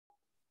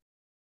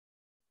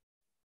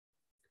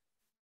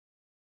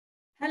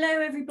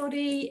Hello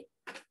everybody,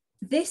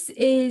 this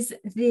is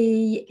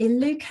the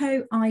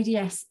Illuco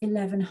IDE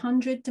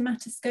 1100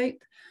 dermatoscope.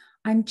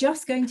 I'm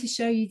just going to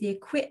show you the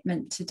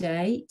equipment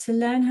today to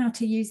learn how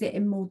to use it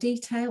in more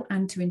detail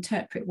and to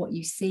interpret what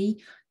you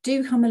see.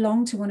 Do come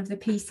along to one of the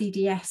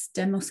PCDS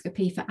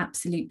Dermatoscopy for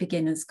Absolute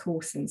Beginners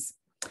courses.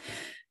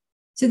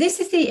 So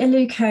this is the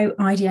Illuco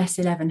IDE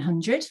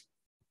 1100.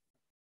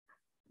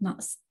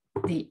 That's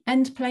the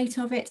end plate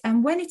of it,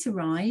 and when it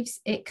arrives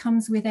it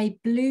comes with a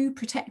blue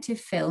protective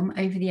film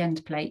over the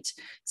end plate.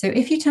 So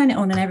if you turn it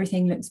on and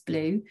everything looks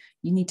blue,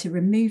 you need to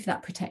remove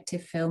that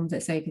protective film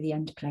that's over the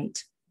end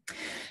plate.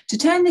 To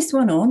turn this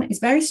one on is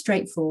very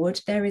straightforward.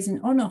 There is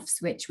an on-off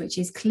switch which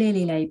is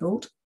clearly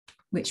labelled,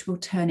 which will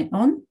turn it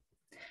on,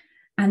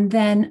 and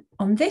then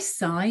on this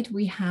side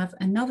we have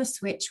another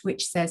switch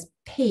which says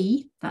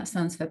P, that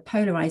stands for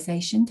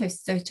polarization.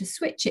 So to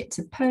switch it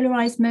to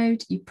polarized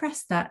mode, you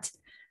press that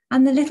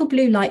and the little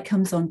blue light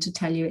comes on to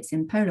tell you it's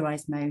in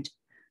polarized mode.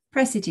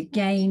 Press it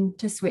again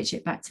to switch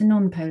it back to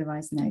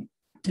non-polarized mode,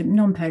 to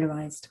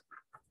non-polarized.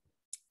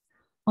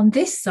 On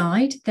this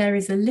side, there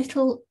is a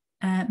little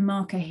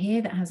marker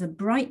here that has a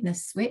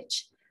brightness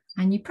switch,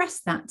 and you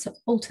press that to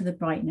alter the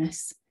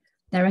brightness.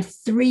 There are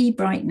 3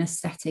 brightness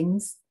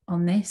settings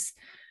on this,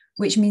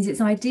 which means it's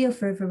ideal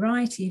for a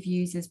variety of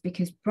users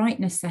because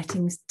brightness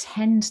settings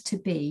tend to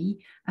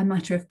be a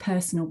matter of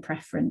personal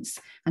preference.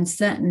 And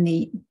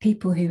certainly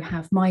people who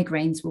have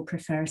migraines will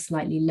prefer a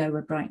slightly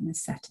lower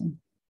brightness setting.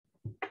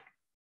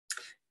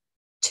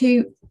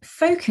 To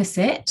focus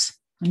it,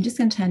 I'm just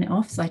going to turn it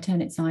off, so I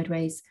turn it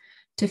sideways.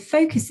 To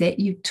focus it,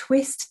 you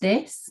twist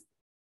this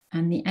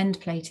and the end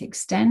plate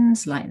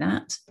extends like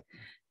that.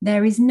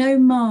 There is no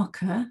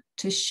marker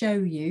to show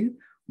you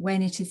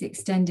when it is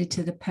extended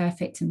to the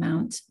perfect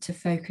amount to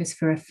focus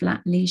for a flat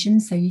lesion.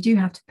 So you do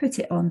have to put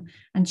it on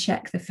and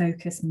check the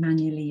focus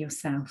manually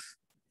yourself.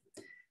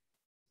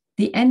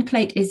 The end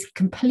plate is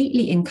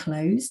completely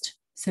enclosed.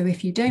 So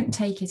if you don't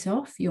take it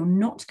off, you're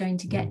not going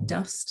to get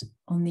dust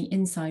on the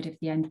inside of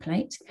the end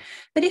plate.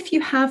 But if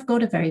you have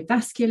got a very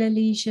vascular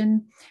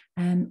lesion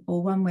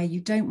or one where you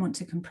don't want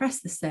to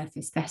compress the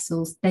surface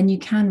vessels, then you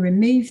can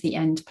remove the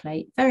end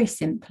plate very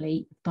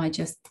simply by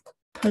just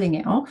pulling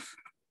it off.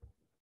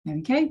 There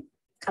we go,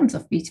 comes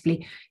off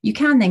beautifully. You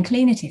can then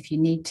clean it if you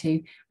need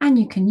to, and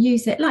you can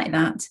use it like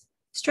that,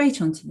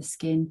 straight onto the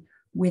skin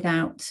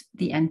without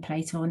the end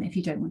plate on if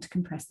you don't want to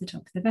compress the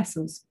top of the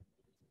vessels.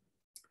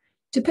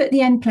 To put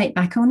the end plate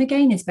back on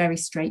again is very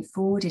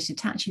straightforward. It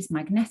attaches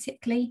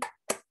magnetically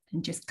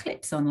and just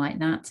clips on like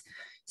that.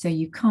 So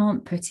you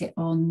can't put it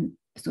on,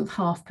 sort of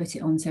half put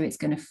it on so it's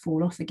going to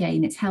fall off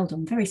again. It's held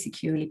on very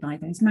securely by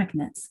those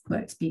magnets.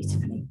 Works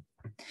beautifully.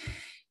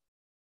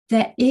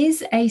 There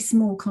is a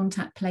small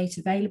contact plate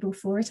available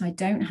for it. I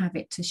don't have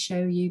it to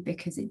show you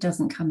because it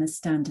doesn't come as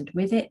standard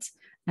with it,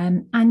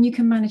 and you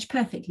can manage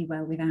perfectly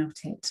well without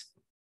it.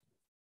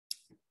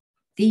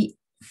 The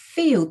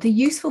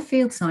useful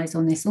field size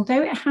on this,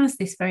 although it has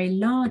this very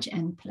large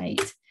end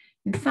plate,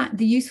 in fact,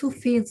 the useful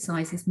field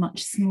size is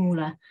much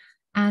smaller,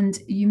 and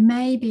you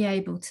may be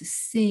able to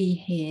see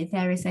here,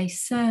 there is a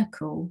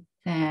circle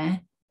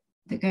there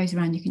that goes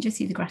around. You can just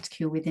see the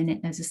graticule within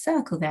it. There's a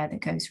circle there that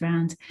goes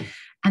around,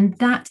 and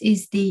that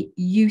is the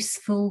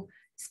useful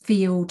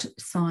field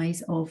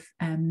size of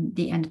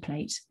the end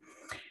plate.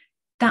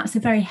 That's a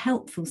very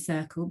helpful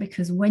circle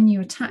because when you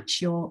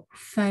attach your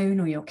phone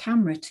or your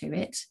camera to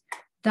it,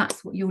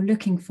 that's what you're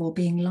looking for,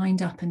 being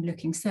lined up and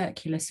looking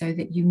circular so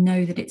that you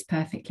know that it's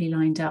perfectly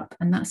lined up,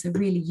 and that's a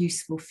really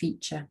useful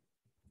feature.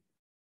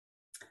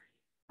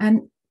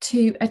 And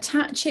to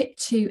attach it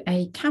to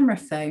a camera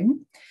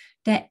phone,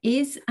 there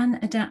is an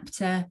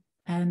adapter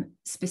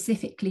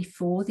specifically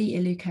for the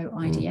Illuco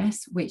IDE,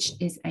 which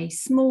is a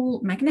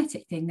small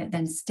magnetic thing that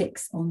then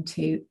sticks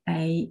onto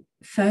a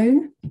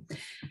phone.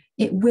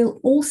 It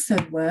will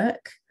also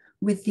work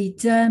with the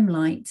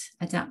Dermlight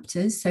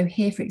adapters. So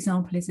here, for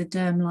example, is a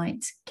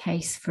Dermlight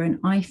case for an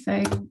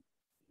iPhone,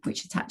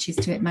 which attaches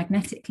to it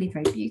magnetically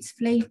very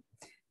beautifully.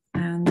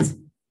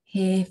 And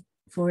here,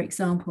 for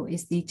example,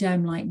 is the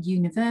Dermlight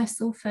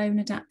universal phone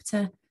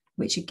adapter,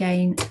 which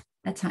again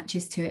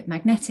attaches to it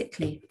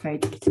magnetically very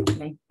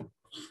beautifully.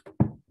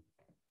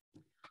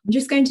 I'm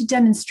just going to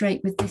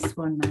demonstrate with this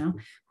one now.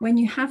 When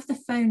you have the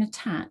phone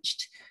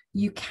attached,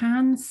 you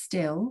can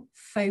still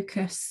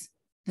focus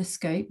the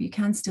scope. You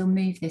can still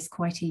move this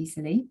quite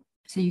easily.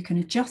 So you can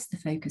adjust the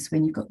focus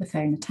when you've got the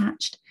phone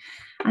attached.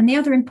 And the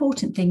other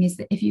important thing is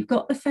that if you've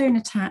got the phone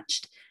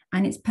attached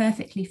and it's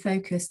perfectly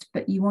focused,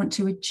 but you want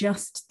to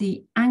adjust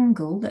the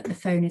angle that the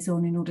phone is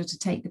on in order to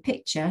take the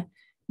picture,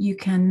 you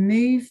can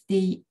move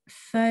the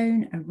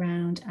phone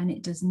around and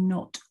it does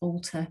not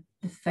alter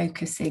the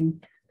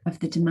focusing of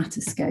the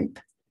dermatoscope.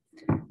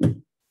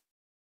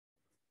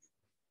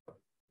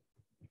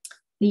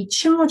 The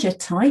charger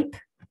type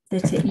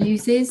that it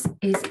uses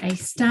is a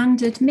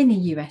standard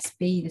mini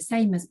USB, the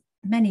same as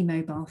many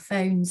mobile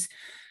phones.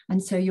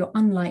 And so you're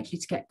unlikely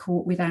to get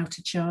caught without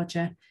a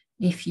charger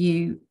if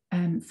you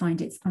find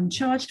it's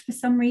uncharged for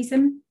some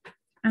reason.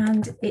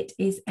 And it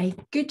is a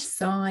good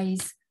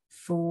size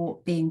for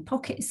being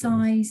pocket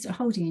sized,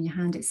 holding in your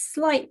hand. It's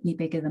slightly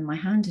bigger than my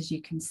hand, as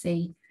you can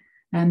see,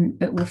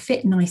 but will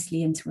fit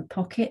nicely into a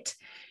pocket.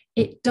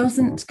 It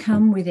doesn't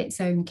come with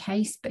its own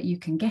case, but you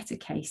can get a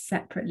case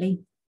separately.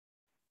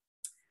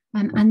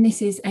 And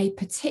this is a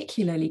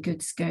particularly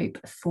good scope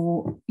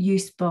for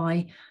use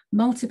by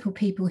multiple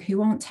people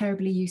who aren't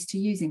terribly used to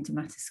using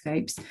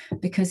dermatoscopes,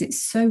 because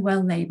it's so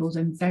well labelled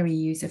and very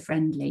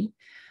user-friendly.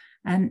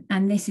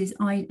 And this is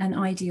an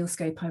ideal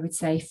scope, I would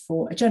say,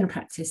 for a general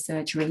practice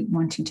surgery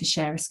wanting to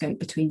share a scope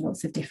between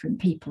lots of different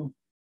people.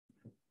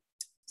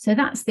 So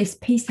that's this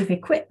piece of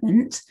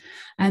equipment.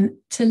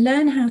 To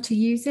learn how to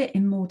use it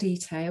in more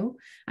detail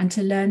and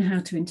to learn how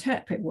to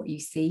interpret what you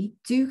see,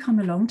 do come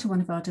along to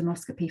one of our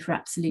Dermatoscopy for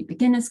Absolute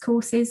Beginners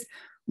courses.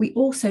 We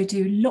also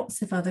do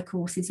lots of other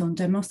courses on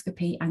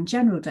dermoscopy and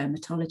general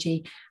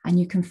dermatology, and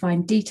you can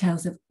find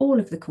details of all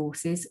of the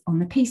courses on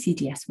the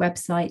PCDS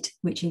website,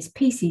 which is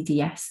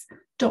pcds.org.uk.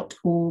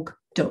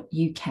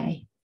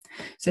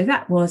 So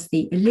that was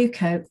the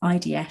Illuco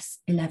IDE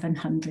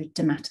 1100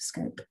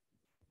 dermatoscope.